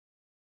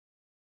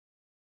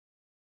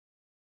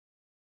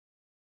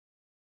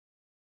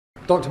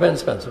Dr. Ben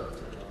Spencer.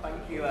 Thank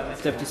you,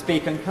 Mr. Deputy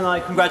Speaker, and can I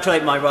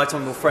congratulate my right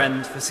honourable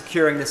friend for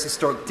securing this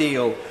historic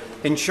deal,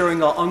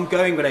 ensuring our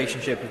ongoing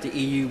relationship with the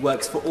EU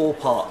works for all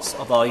parts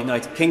of our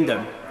United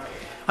Kingdom.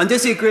 And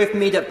does he agree with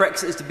me that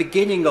Brexit is the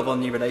beginning of our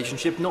new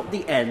relationship, not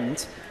the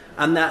end,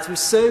 and that with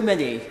so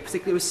many,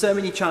 particularly with so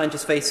many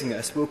challenges facing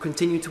us, we'll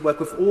continue to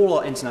work with all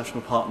our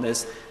international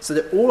partners so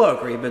that all our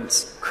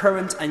agreements,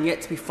 current and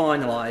yet to be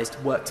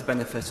finalised, work to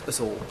benefit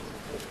us all?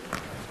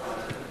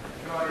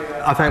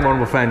 I thank my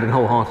honourable friend and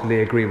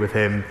wholeheartedly agree with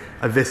him.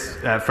 This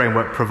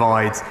framework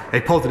provides a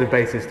positive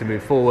basis to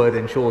move forward,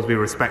 ensures we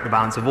respect the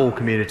balance of all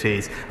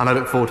communities, and I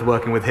look forward to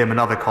working with him and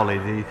other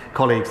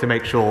colleagues to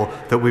make sure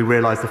that we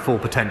realise the full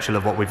potential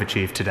of what we've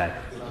achieved today.